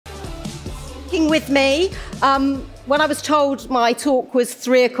Sticking with me, when I was told my talk was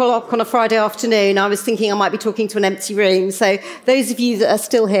 3 o'clock on a Friday afternoon, I was thinking I might be talking to an empty room. So those of you that are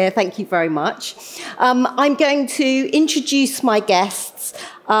still here, thank you very much. I'm going to introduce my guests,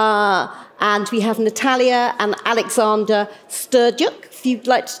 and we have Natalia and Aleksandr Storozhuk. If you'd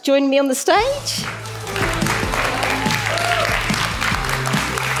like to join me on the stage.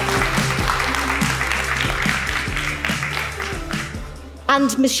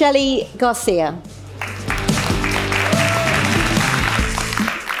 And Michele Garcia.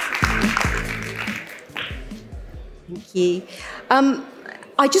 Thank you.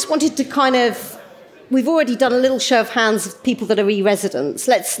 I just wanted to we've already done a little show of hands of people that are e-residents.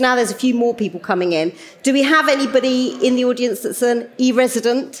 Now there's a few more people coming in. Do we have anybody in the audience that's an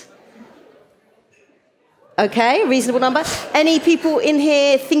e-resident? Okay, a reasonable number. Any people in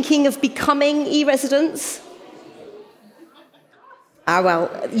here thinking of becoming e-residents? Well,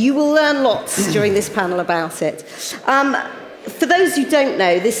 you will learn lots during this panel about it. For those who don't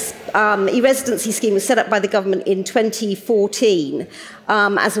know, this e-residency scheme was set up by the government in 2014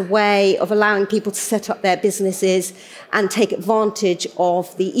 as a way of allowing people to set up their businesses and take advantage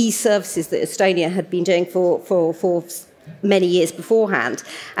of the e-services that Estonia had been doing for many years beforehand.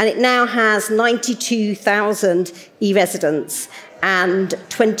 And it now has 92,000 e-residents and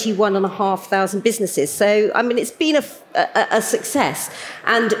 21,500 businesses. So, I mean, it's been a success.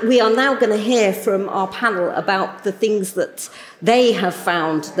 And we are now going to hear from our panel about the things that they have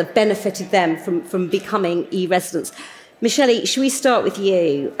found that benefited them from becoming e-residents. Michele, should we start with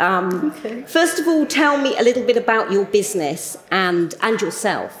you? Okay. First of all, tell me a little bit about your business and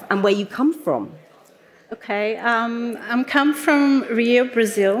yourself and where you come from. Okay, I'm come from Rio,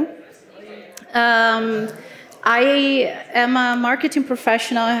 Brazil. I am a marketing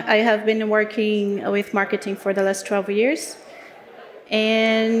professional. I have been working with marketing for the last 12 years.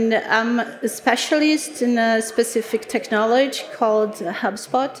 And I'm a specialist in a specific technology called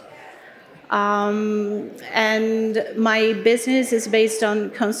HubSpot. And my business is based on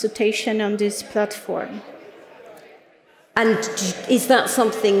consultation on this platform. And is that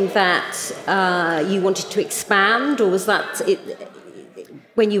something that you wanted to expand, or was that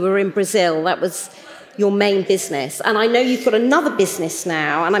when you were in Brazil, that was your main business? And I know you've got another business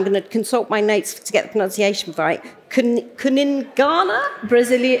now, and I'm going to consult my notes to get the pronunciation right. Kuninganna?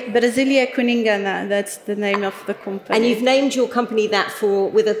 Brasiilia Kuninganna, that's the name of the company. And you've named your company that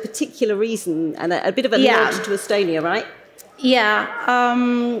with a particular reason and a bit of a nod to Estonia, right? Yeah.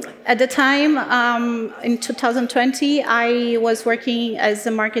 At the time, in 2020, I was working as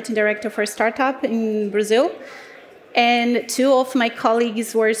a marketing director for a startup in Brazil. And 2 of my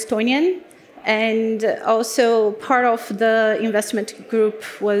colleagues were Estonian. And also part of the investment group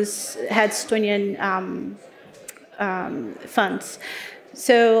had Estonian funds.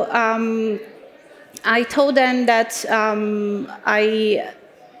 So I told them that I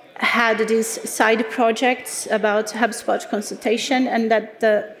had these side projects about HubSpot consultation, and that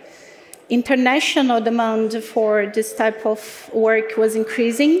the international demand for this type of work was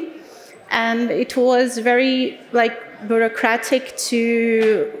increasing, and it was very bureaucratic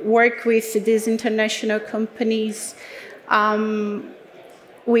to work with these international companies under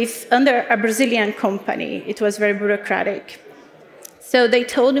a Brazilian company. It was very bureaucratic. So they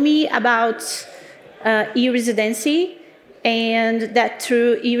told me about E-Residency, and that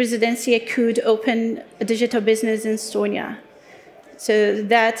through E-Residency I could open a digital business in Estonia. So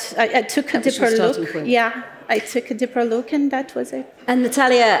that I took a deeper look. Yeah, I took a deeper look, and that was it. And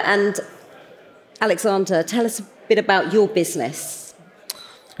Natalia and Aleksandr, tell us a bit about your business.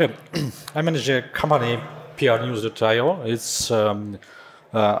 Yeah. I manage a company, prnews.io. It's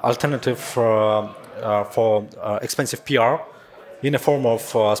alternative for expensive PR in the form of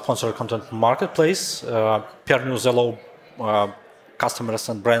sponsored content marketplace. PR News allow customers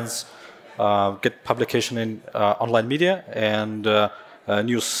and brands get publication in online media, and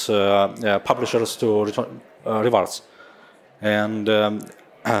news publishers to return rewards. And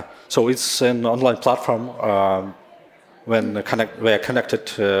so it's an online platform when we are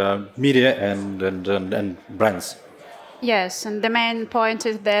connected media and brands. Yes, and the main point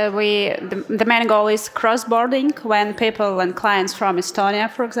is that the main goal is cross-boarding, when people and clients from Estonia,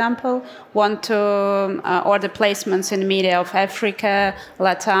 for example, want to order placements in media of Africa,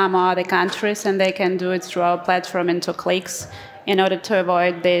 Latam, or other countries, and they can do it through our platform in 2 clicks in order to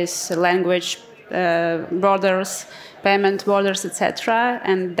avoid these language borders, payment borders, etc.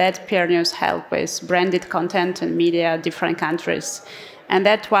 And that PR News help with branded content and media different countries. And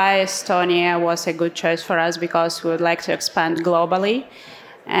that's why Estonia was a good choice for us, because we would like to expand globally.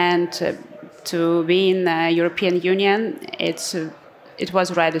 And to be in the European Union, it's it was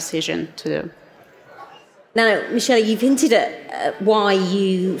the right decision to do. Now, Michele, you've hinted at why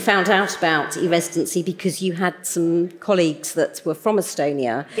you found out about e-residency because you had some colleagues that were from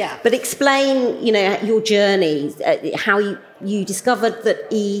Estonia. Yeah. But explain, your journey, how you discovered that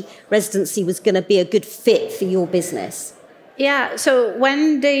e-residency was going to be a good fit for your business. Yeah, so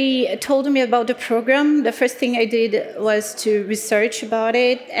when they told me about the program, the first thing I did was to research about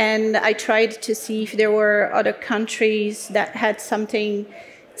it, and I tried to see if there were other countries that had something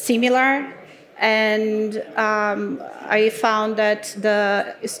similar. And I found that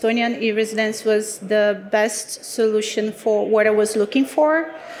the Estonian e-residence was the best solution for what I was looking for,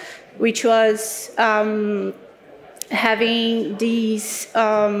 which was having this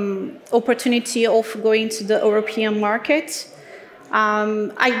opportunity of going to the European market.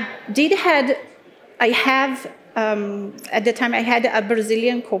 At the time I had a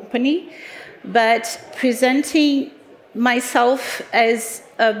Brazilian company, but presenting myself as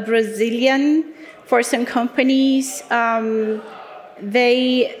a Brazilian for some companies,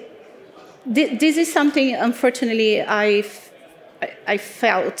 this is something, unfortunately, I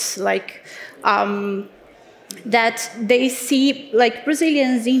felt like that they see like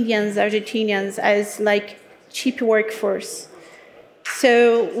Brazilians, Indians, Argentinians as like cheap workforce.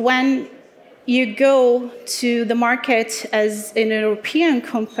 So when you go to the market as an European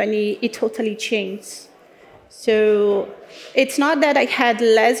company, it totally changes. So it's not that I had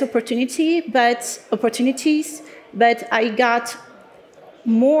less opportunities, but I got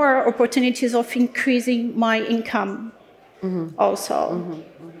more opportunities of increasing my income also.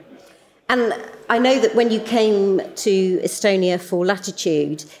 And I know that when you came to Estonia for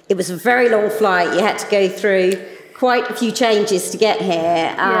Latitude, it was a very long flight. You had to go through quite a few changes to get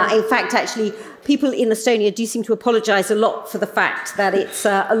here. In fact, actually, people in Estonia do seem to apologise a lot for the fact that it's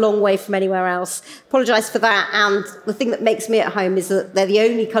a long way from anywhere else. Apologise for that. And the thing that makes me at home is that they're the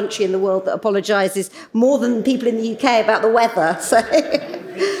only country in the world that apologises more than people in the UK about the weather. So,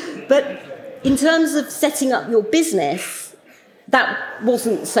 but in terms of setting up your business, that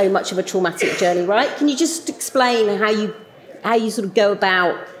wasn't so much of a traumatic journey, right? Can you just explain how you sort of go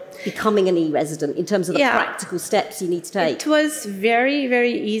about becoming an e-resident in terms of the practical steps you need to take? It was very,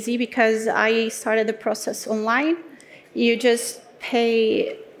 very easy because I started the process online. You just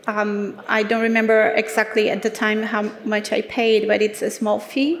pay, I don't remember exactly at the time how much I paid, but it's a small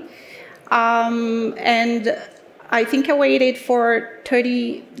fee. And I think I waited for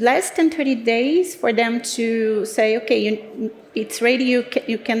less than 30 days for them to say, okay, it's ready, you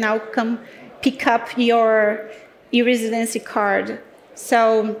can now come pick up your e-residency card.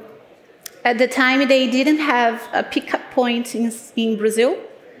 So at the time, they didn't have a pickup point in Brazil.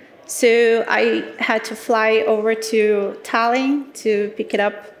 So I had to fly over to Tallinn to pick it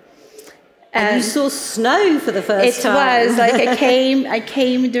up. And you saw snow for the first time. It was like I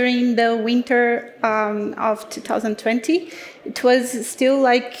came during the winter of 2020. It was still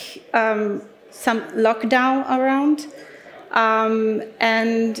like some lockdown around.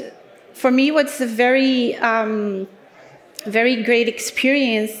 And for me, it was a very great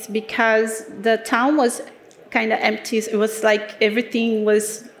experience because the town was kind of empty. It was like everything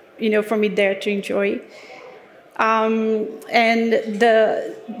was, for me there to enjoy. And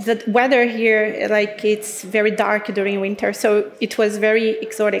the weather here, like it's very dark during winter, so it was very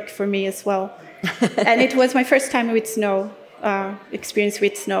exotic for me as well. And it was my first time with snow, experience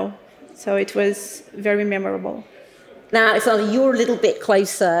with snow, so it was very memorable. Now, Aleksandr, you're a little bit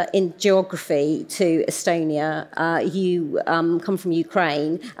closer in geography to Estonia. You come from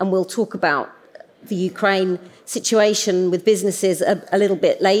Ukraine, and we'll talk about the Ukraine situation with businesses a little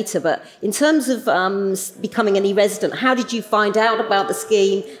bit later. But in terms of becoming an e-resident, how did you find out about the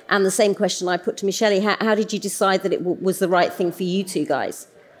scheme? And the same question I put to Michele, how did you decide that it was the right thing for you two guys?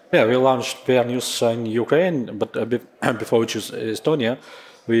 Yeah, we launched PR News in Ukraine, but before we chose Estonia,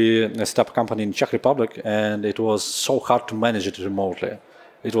 we set up a company in Czech Republic, and it was so hard to manage it remotely.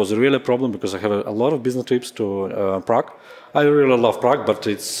 It was really a problem because I have a lot of business trips to Prague. I really love Prague, but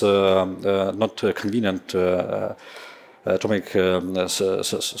it's not convenient to make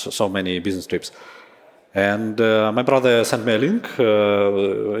so many business trips. And my brother sent me a link.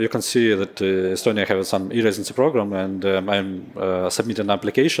 You can see that Estonia has some e-residency program, and I'm submitting an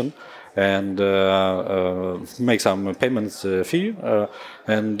application and make some payments fee.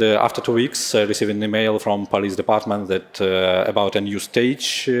 And after 2 weeks, I received an email from police department that about a new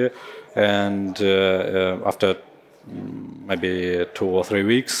stage. And after maybe 2 or 3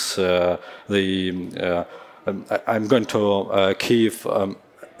 weeks, I'm going to Kiev,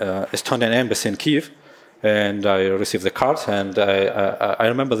 Estonian embassy in Kiev. And I received the card, and I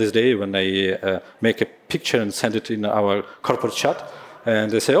remember this day when I make a picture and send it in our corporate chat.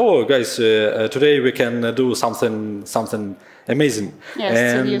 and they say, "Oh, guys, today we can do something amazing." Yes,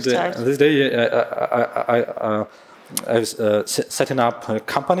 and so you start. this day I was setting up a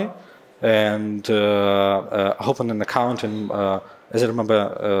company and opened an account in, as I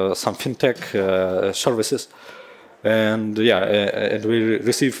remember, some fintech services. And and we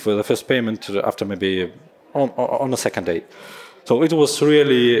received the first payment after maybe on the second day. So it was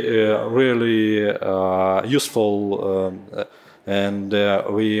really useful, and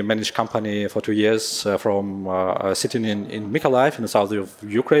we managed company for 2 years from sitting in Mykolaiv in the south of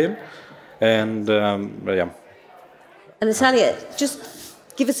Ukraine, and yeah. And Natalia, just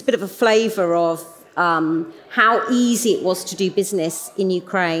give us a bit of a flavour of how easy it was to do business in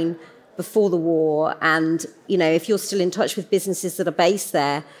Ukraine before the war, and if you're still in touch with businesses that are based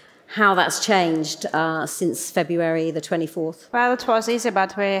there, how that's changed since February the 24th. Well, it was easy,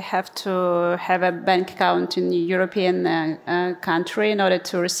 but we have to have a bank account in a European country in order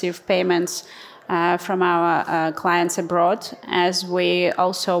to receive payments from our clients abroad. As we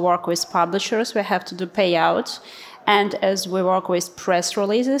also work with publishers, we have to do payouts. And as we work with press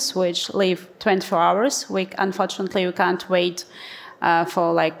releases, which live 24 hours, unfortunately we can't wait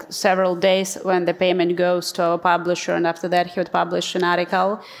for like several days when the payment goes to our publisher, and after that he would publish an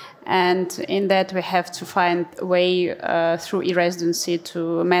article. And in that we have to find a way through E-Residency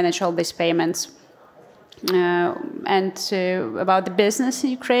to manage all these payments. About the business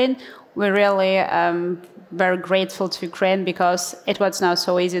in Ukraine, we're really very grateful to Ukraine because it was now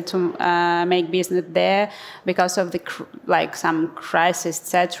so easy to make business there because of the some crisis,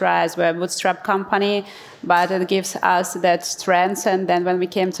 etc. As we're a bootstrap company, but it gives us that strength. And then when we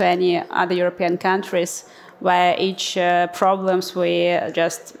came to any other European countries, where each problems we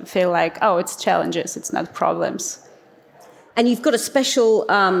just feel like, oh, it's challenges, it's not problems. And you've got a special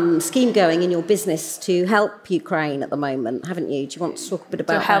scheme going in your business to help Ukraine at the moment, haven't you? Do you want to talk a bit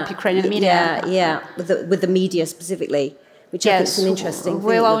about that? To help Ukrainian media? Yeah, with the media specifically, which I think is an interesting thing.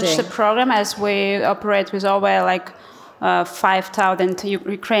 We launched a program as we operate with over 5,000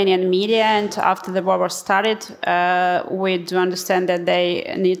 Ukrainian media, and after the war started, we do understand that they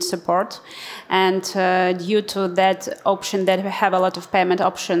need support. And due to that option that we have a lot of payment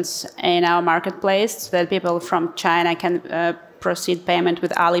options in our marketplace, so that people from China can proceed payment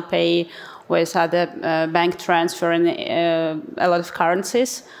with Alipay, with other bank transfer and a lot of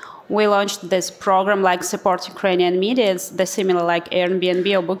currencies. We launched this program like Support Ukrainian Media. It's similar like Airbnb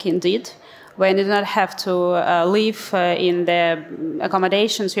or Booking did, when you do not have to live in the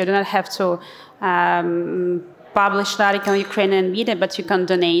accommodations, you do not have to publish an article in Ukrainian media, but you can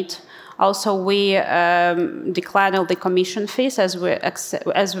donate. Also, we decline all the commission fees as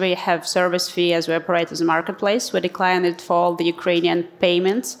we have service fee as we operate as a markeuplace. We decline it for all the Ukrainian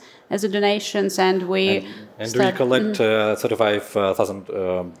payments as a donations, and we we collect 35,000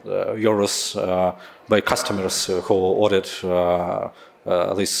 euros by customers who ordered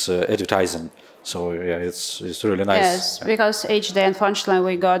this advertising. So yeah, it's really nice. Yes, because each day, unfortunately,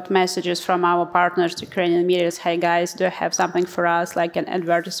 we got messages from our partners, Ukrainian media, "Hey guys, do you have something for us, like an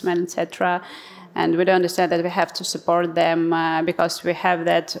advertisement, etc." And we do understand that we have to support them because we have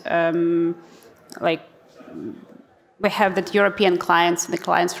that, we have that European clients, the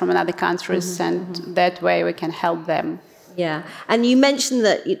clients from other countries, and that way we can help them. Yeah, and you mentioned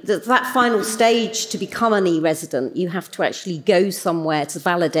that final stage to become an e-resident, you have to actually go somewhere to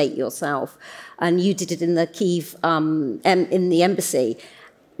validate yourself, and you did it in the Kyiv, in the embassy.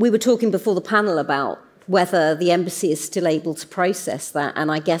 We were talking before the panel about whether the embassy is still able to process that, and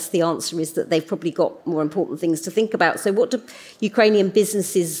I guess the answer is that they've probably got more important things to think about. So what do Ukrainian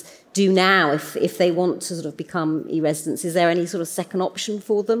businesses do now if they want to sort of become e-residents? Is there any sort of second option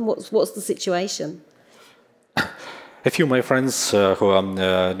for them? What's the situation? A few of my friends who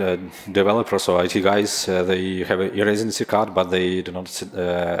are developers or IT guys, they have a E-Residency card, but they do not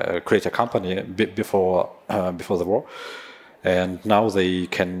create a company before the war. And now they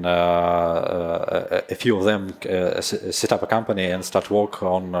can, a few of them set up a company and start work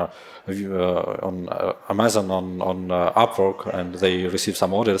on Amazon, on Upwork, and they receive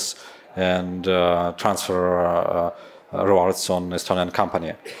some orders and transfer rewards on Estonian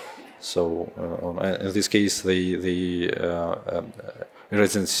company. So in this case, the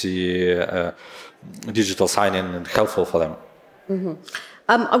residency digital sign-in is helpful for them. Mm-hmm.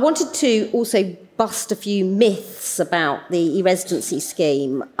 I wanted to also bust a few myths about the e-residency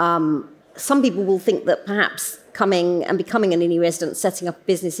scheme. Some people will think that perhaps becoming an e-resident, setting up a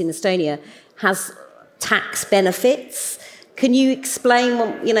business in Estonia, has tax benefits. Can you explain,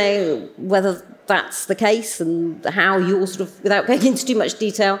 whether that's the case and how you're sort of, without going into too much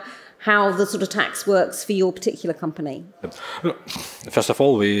detail, how the sort of tax works for your particular company? First of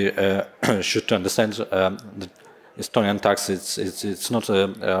all, we should understand the Estonian tax. It's not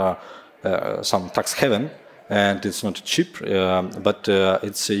some tax heaven, and it's not cheap, but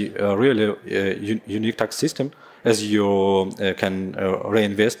it's a really unique tax system, as you can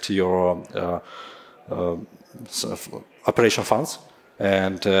reinvest your operation funds.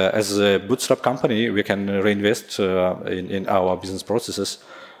 And as a bootstrap company, we can reinvest in our business processes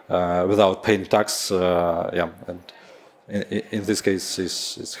without paying tax. And in this case,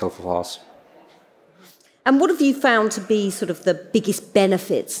 it's helpful for us. And what have you found to be sort of the biggest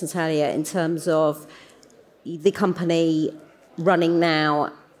benefits, Natalia, in terms of the company running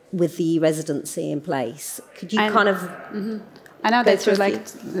now with the residency in place? Could you I know that you like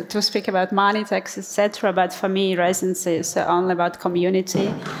to speak about money, tax, etc., but for me, residency is only about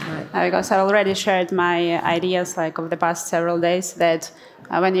community. Right. Because I already shared my ideas over the past several days that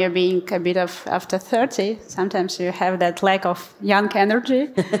when you're being a bit of after 30, sometimes you have that lack of young energy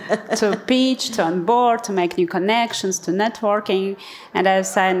to pitch, to onboard, to make new connections, to networking. And I've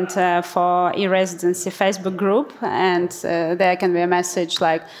signed for E-Residency Facebook group, and there can be a message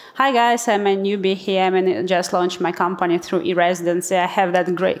like, "Hi guys, I'm a newbie here. I just launched my company through E-Residency. I have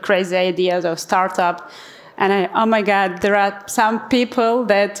that great, crazy ideas of startup." And oh my God, there are some people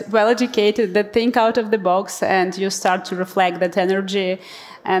that well-educated, that think out of the box, and you start to reflect that energy.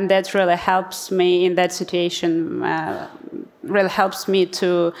 And that really helps me in that situation, really helps me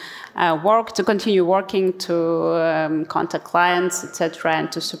to continue working, to contact clients, etc.,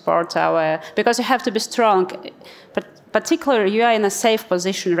 and to support because you have to be strong. But particularly, you are in a safe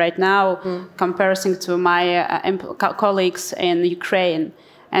position right now, comparing to my colleagues in Ukraine.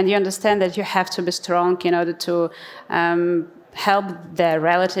 And you understand that you have to be strong in order to help their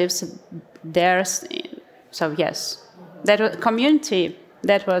relatives, theirs. So yes, that community,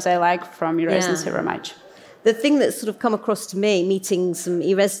 that was I like from E-Residency very much. The thing that's sort of come across to me, meeting some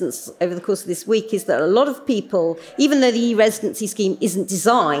E-residents over the course of this week, is that a lot of people, even though the E-Residency scheme isn't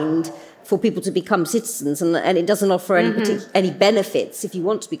designed for people to become citizens, and it doesn't offer any benefits if you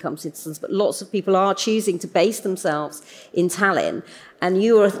want to become citizens, but lots of people are choosing to base themselves in Tallinn. And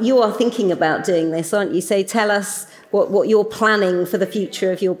you are thinking about doing this, aren't you? So tell us what you're planning for the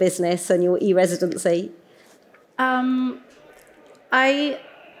future of your business and your E-Residency.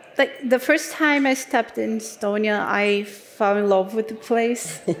 The first time I stepped in Estonia, I fell in love with the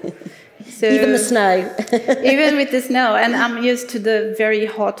place. So, even the snow. Even with the snow, and I'm used to the very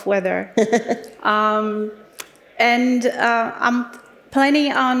hot weather. I'm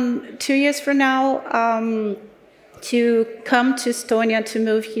planning on 2 years from now to come to Estonia, to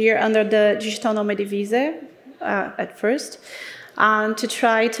move here under the digital nomad visa at first, to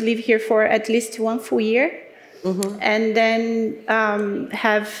try to live here for at least 1 full year, and then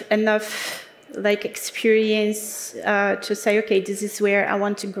have enough experience to say, okay, this is where I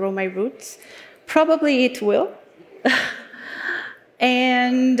want to grow my roots. Probably it will.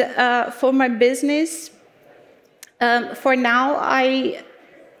 And for my business, for now, I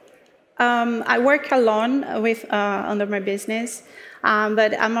work alone under my business,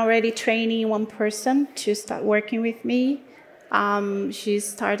 but I'm already training one person to start working with me. She's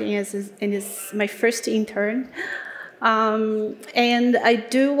starting as my first intern. And I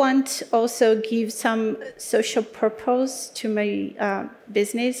do want also give some social purpose to my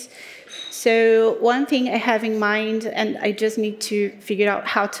business. So one thing I have in mind, and I just need to figure out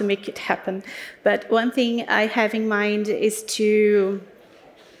how to make it happen, but one thing I have in mind is to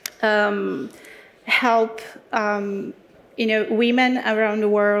help women around the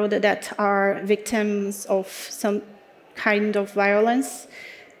world that are victims of some kind of violence,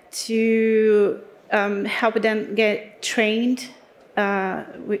 to help them get trained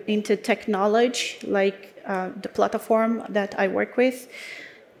into technology, like the platform that I work with,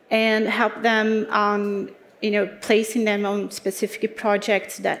 and help them on, placing them on specific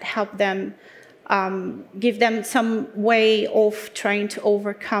projects that help them, give them some way of trying to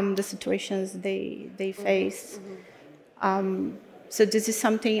overcome the situations they face. So this is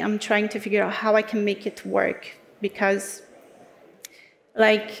something I'm trying to figure out how I can make it work, because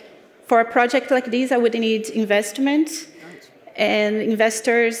for a project like this, I would need investment, and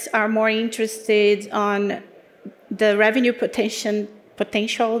investors are more interested on the revenue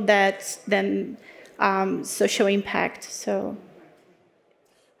potential than social impact. So.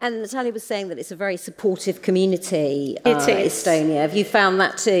 And Natalia was saying that it's a very supportive community, Estonia. Have you found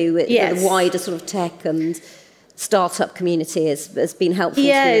that too? Yes. The wider sort of tech and startup community has been helpful to you?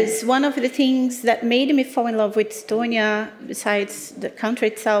 Yes, one of the things that made me fall in love with Estonia, besides the country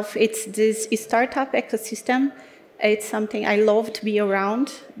itself, it's this startup ecosystem. it's something I love to be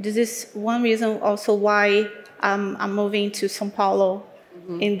around. This is one reason also why I'm moving to São Paulo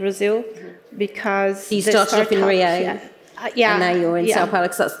in Brazil, because you started off in Rio, yeah, and now you're in São Paulo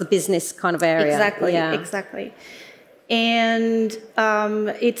because that's the business kind of area. Exactly, exactly. And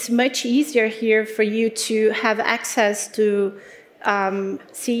it's much easier here for you to have access to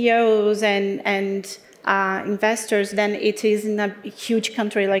CEOs and investors than it is in a huge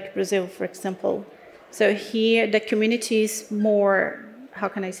country like Brazil, for example. So here the community is more, how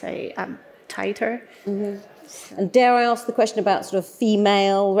can I say, tighter. And dare I ask the question about sort of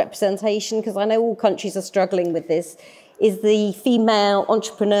female representation? Because I know all countries are struggling with this. Is the female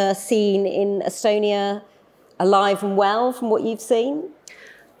entrepreneur scene in Estonia alive and well from what you've seen?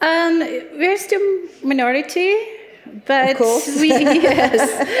 We're still minority, but of course. Yes.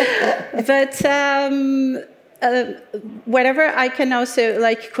 But whatever I can also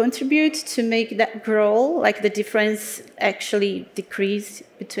like contribute to make that grow, like the difference actually decrease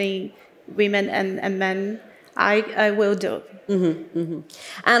between women and men, I will do. And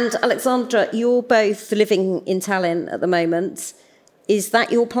Aleksandra, you're both living in Tallinn at the moment. Is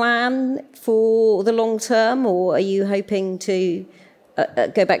that your plan for the long term, or are you hoping to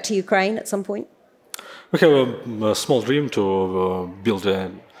go back to Ukraine at some point? We have a small dream to build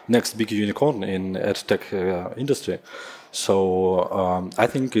a next big unicorn in edtech industry. So I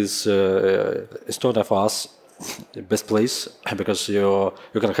think it's Estonia for us the best place, because you're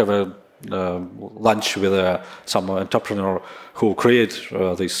going to have a lunch with some entrepreneur who create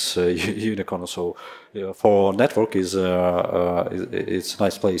this unicorn. So for network it's a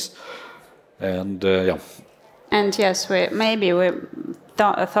nice place, and yeah. And yes, we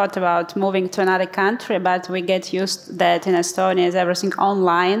thought about moving to another country, but we get used that in Estonia is everything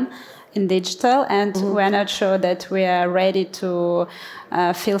online in digital, and we're not sure that we are ready to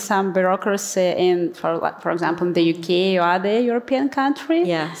feel some bureaucracy in, for example, in the UK or other European country.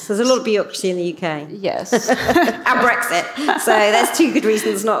 Yes, there's a lot of bureaucracy in the UK. Yes. And Brexit. So there's two good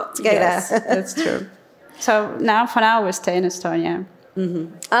reasons not to go there. That's true. So for now, we stay in Estonia.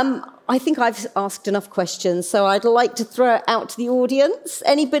 I think I've asked enough questions, so I'd like to throw it out to the audience.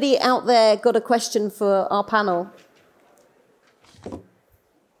 Anybody out there got a question for our panel?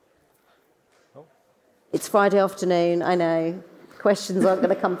 It's Friday afternoon, I know. Questions aren't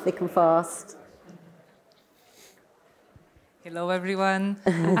going to come thick and fast. Hello, everyone.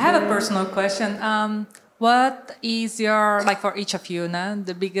 I have a personal question. What is your, like for each of you,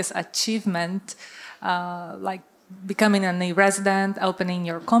 the biggest achievement, like becoming an E-resident, opening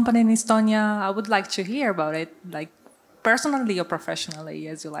your company in Estonia? I would like to hear about it, like personally or professionally,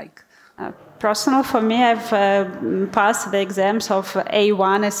 as you like. Personal for me, I've passed the exams of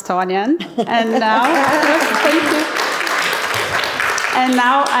A1 Estonian, and now thank you. And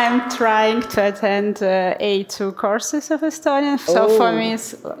now I'm trying to attend A2 courses of Estonian. So for me,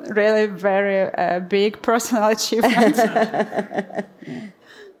 it's really very big personal achievement.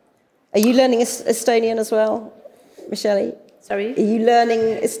 Are you learning Estonian as well, Michele? Sorry? Are you learning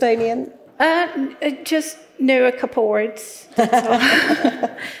Estonian? I just know a couple words. That's all.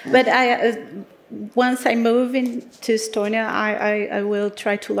 But once I move into Estonia, I will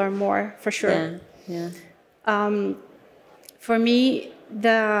try to learn more for sure. Yeah. For me,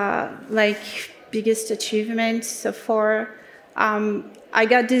 the biggest achievement so far, I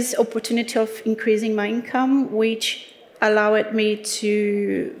got this opportunity of increasing my income, which allowed me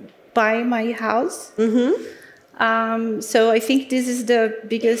to buy my house. So I think this is the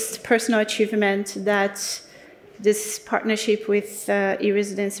biggest personal achievement that this partnership with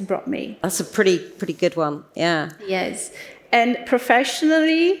E-Residency brought me. That's a pretty good one, yeah. Yes. And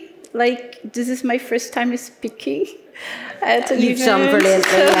professionally, this is my first time speaking at an You've event. done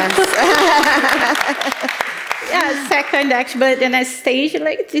brilliantly, yes. Yeah, second actually, but then I stage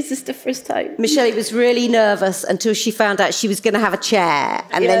this is the first time. Michele was really nervous until she found out she was going to have a chair,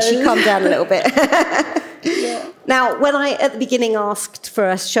 and then she calmed down a little bit. Yeah. Now, when I, at the beginning, asked for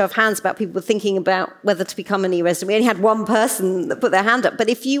a show of hands about people thinking about whether to become an E-resident, we only had one person that put their hand up. But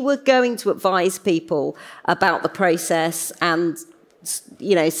if you were going to advise people about the process and,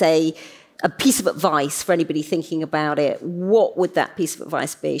 say, a piece of advice for anybody thinking about it, what would that piece of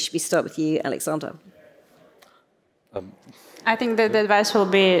advice be? Should we start with you, Aleksandr? I think that the advice will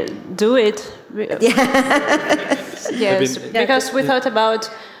be do it. Yes, because we thought about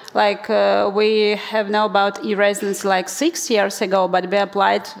we have known about E-residency 6 years ago, but we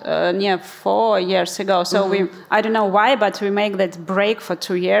applied 4 years ago. So I don't know why, but we make that break for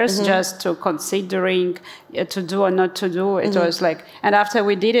 2 years just to considering to do or not to do. It was and after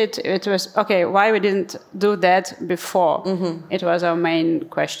we did it, it was, okay, why we didn't do that before? It was our main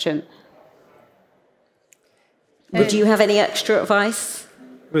question. Would you have any extra advice?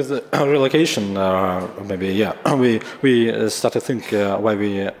 With the relocation, maybe, yeah. We start to think why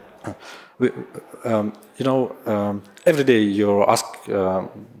every day you ask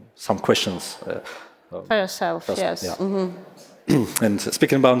some questions. For yourself, yes. Yeah. Mm-hmm. And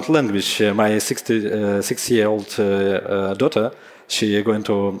speaking about language, my 66-year-old daughter, she going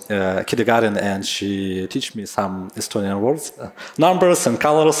to kindergarten and she teach me some Estonian words, numbers and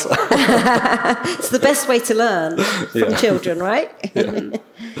colors. It's the best way to learn from children, right? Yeah.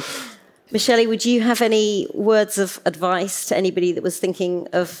 Michele, would you have any words of advice to anybody that was thinking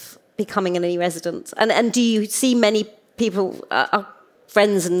of becoming an e-resident? And do you see many people,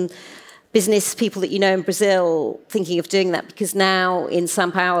 friends and business people that you know in Brazil thinking of doing that? Because now in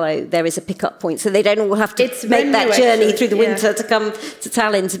São Paulo there is a pickup point, so they don't all have to make that journey through the winter to come to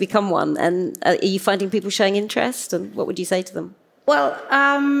Tallinn to become one. And are you finding people showing interest? And what would you say to them? Well,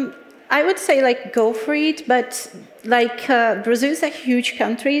 I would say like go for it, but like Brazil is a huge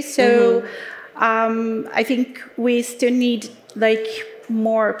country, so I think we still need like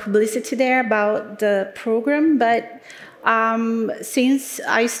more publicity there about the program. But since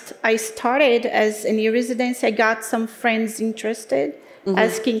I started as an e-residency, I got some friends interested,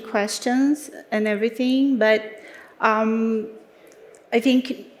 asking questions and everything. But I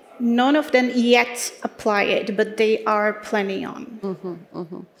think none of them yet apply it, but they are planning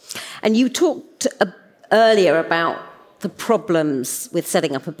on. And you talked earlier about the problems with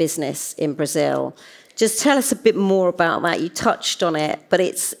setting up a business in Brazil. Just tell us a bit more about that. You touched on it, but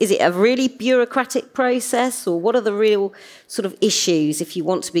is it a really bureaucratic process, or what are the real sort of issues if you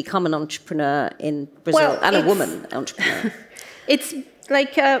want to become an entrepreneur in Brazil, and a woman entrepreneur? It's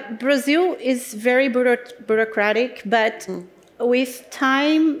like Brazil is very bureaucratic, but with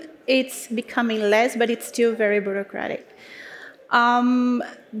time it's becoming less, but it's still very bureaucratic.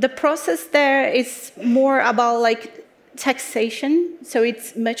 The process there is more about like taxation, so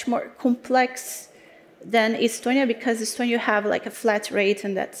it's much more complex than Estonia, because Estonia you have like a flat rate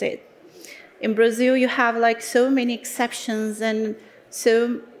and that's it. In Brazil you have like so many exceptions and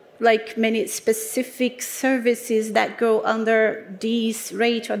so like many specific services that go under this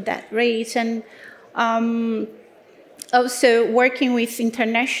rate or that rate, and also working with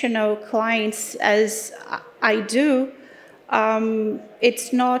international clients as I do,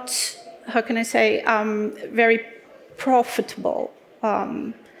 it's not, how can I say, very profitable.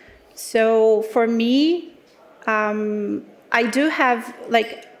 So for me, I do have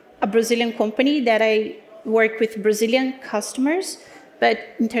like a Brazilian company that I work with Brazilian customers, but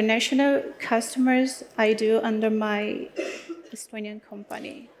international customers I do under my Estonian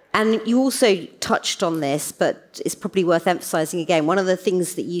company. And you also touched on this, but it's probably worth emphasising again. One of the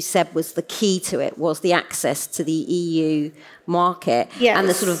things that you said was the key to it was the access to the EU market, and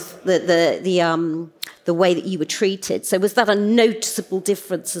the sort of the way that you were treated. So was that a noticeable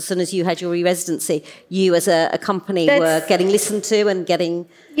difference as soon as you had your e-residency? You as a company were getting listened to and getting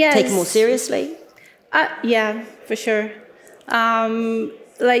taken more seriously? Yeah, for sure.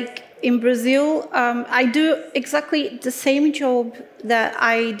 Like in Brazil, I do exactly the same job that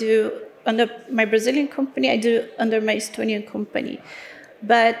I do under my Brazilian company, I do under my Estonian company.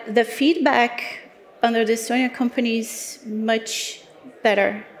 But the feedback under the Estonian company is much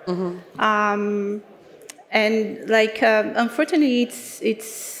better. And like, unfortunately,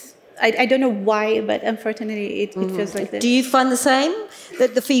 I don't know why, but unfortunately, it feels like this. Do you find the same?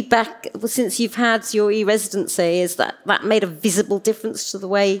 That the feedback, since you've had your e-residency, is that made a visible difference to the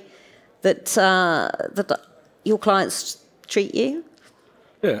way that your clients treat you?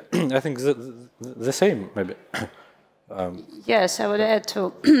 Yeah, I think the same, maybe. Yes, I would add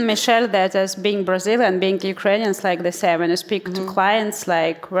to Michele that as being Brazilian, being Ukrainians, like the same. When you speak to clients,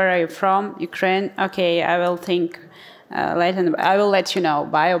 like, where are you from? Ukraine? Okay, I will think later. I will let you know,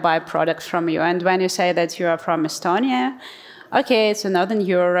 buy products from you. And when you say that you are from Estonia, okay, it's Northern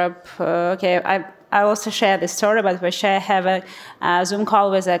Europe. Okay, I also share this story, but we have a Zoom call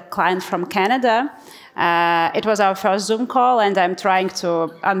with a client from Canada. It was our first Zoom call, and I'm trying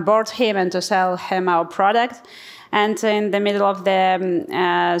to onboard him and to sell him our product. And in the middle of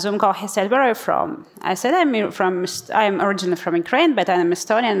the Zoom call, he said, "Where are you from?" I said, "I'm originally from Ukraine, but I'm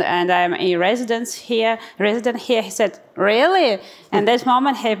Estonian, and I'm a resident here." He said, "Really?" And that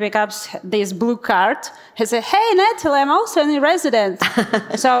moment, he picked up this blue card. He said, "Hey, Natalie, I'm also a resident."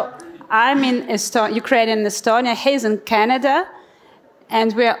 So I'm in Ukraine and Estonia. He's in Canada,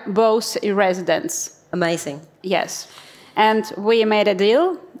 and we're both residents. Amazing. Yes. And we made a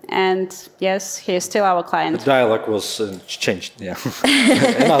deal. And yes, he is still our client. The dialogue was changed, yeah.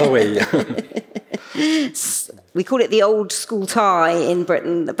 Another way. we call it the old school tie in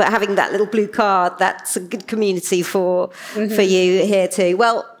Britain, but having that little blue card, that's a good community for you here too.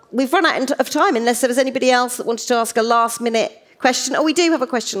 Well, we've run out of time unless there was anybody else that wanted to ask a last minute question. Oh, we do have a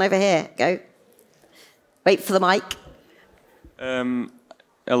question over here. Go. Wait for the mic.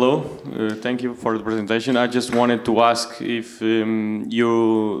 Hello, thank you for the presentation. I just wanted to ask if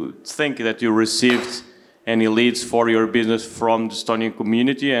you think that you received any leads for your business from the Estonian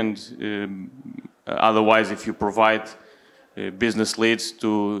community, and otherwise if you provide business leads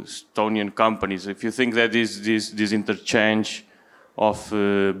to Estonian companies. If you think that this interchange of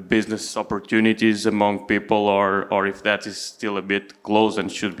business opportunities among people, or if that is still a bit closed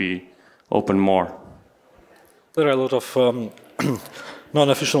and should be open more. There are a lot of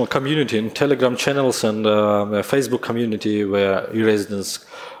non-official community in Telegram channels and Facebook community where e-residents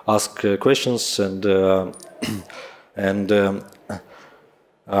ask questions, and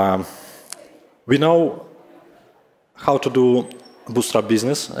we know how to do bootstrap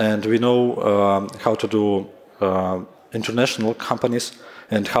business, and we know how to do international companies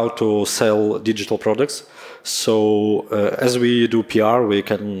and how to sell digital products. So as we do PR, we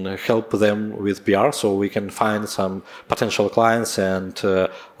can help them with PR, so we can find some potential clients and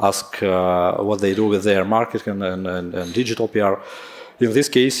ask what they do with their marketing and digital PR. In this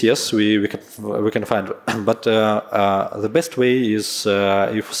case, yes, we can find, but the best way is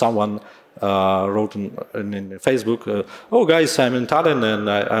if someone wrote in Facebook, "Oh, guys, I'm in Tallinn and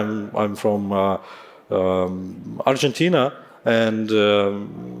I'm from Argentina, and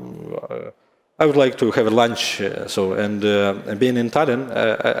I would like to have a lunch." So, and being in Tallinn,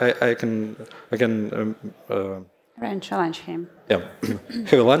 I can challenge him. Yeah,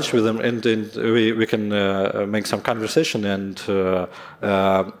 have a lunch with them, and we can make some conversation. And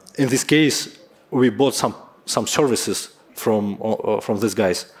in this case, we bought some services from these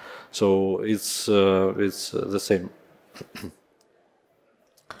guys. So it's the same.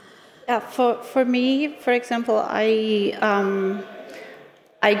 For me, for example,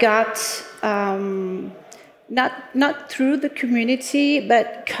 I got not through the community,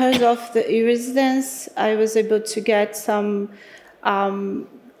 but because of the e-residence, I was able to get some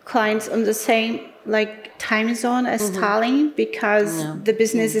clients on the same time zone as Tallinn, because the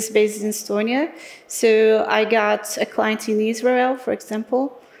business is based in Estonia. So I got a client in Israel, for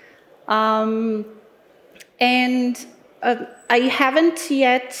example, and I haven't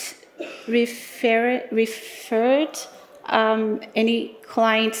yet referred any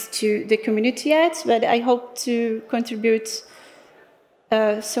clients to the community yet, but I hope to contribute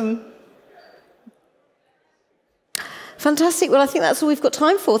some. Fantastic. Well, I think that's all we've got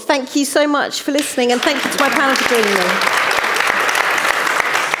time for. Thank you so much for listening, and thank you to my panel for joining me.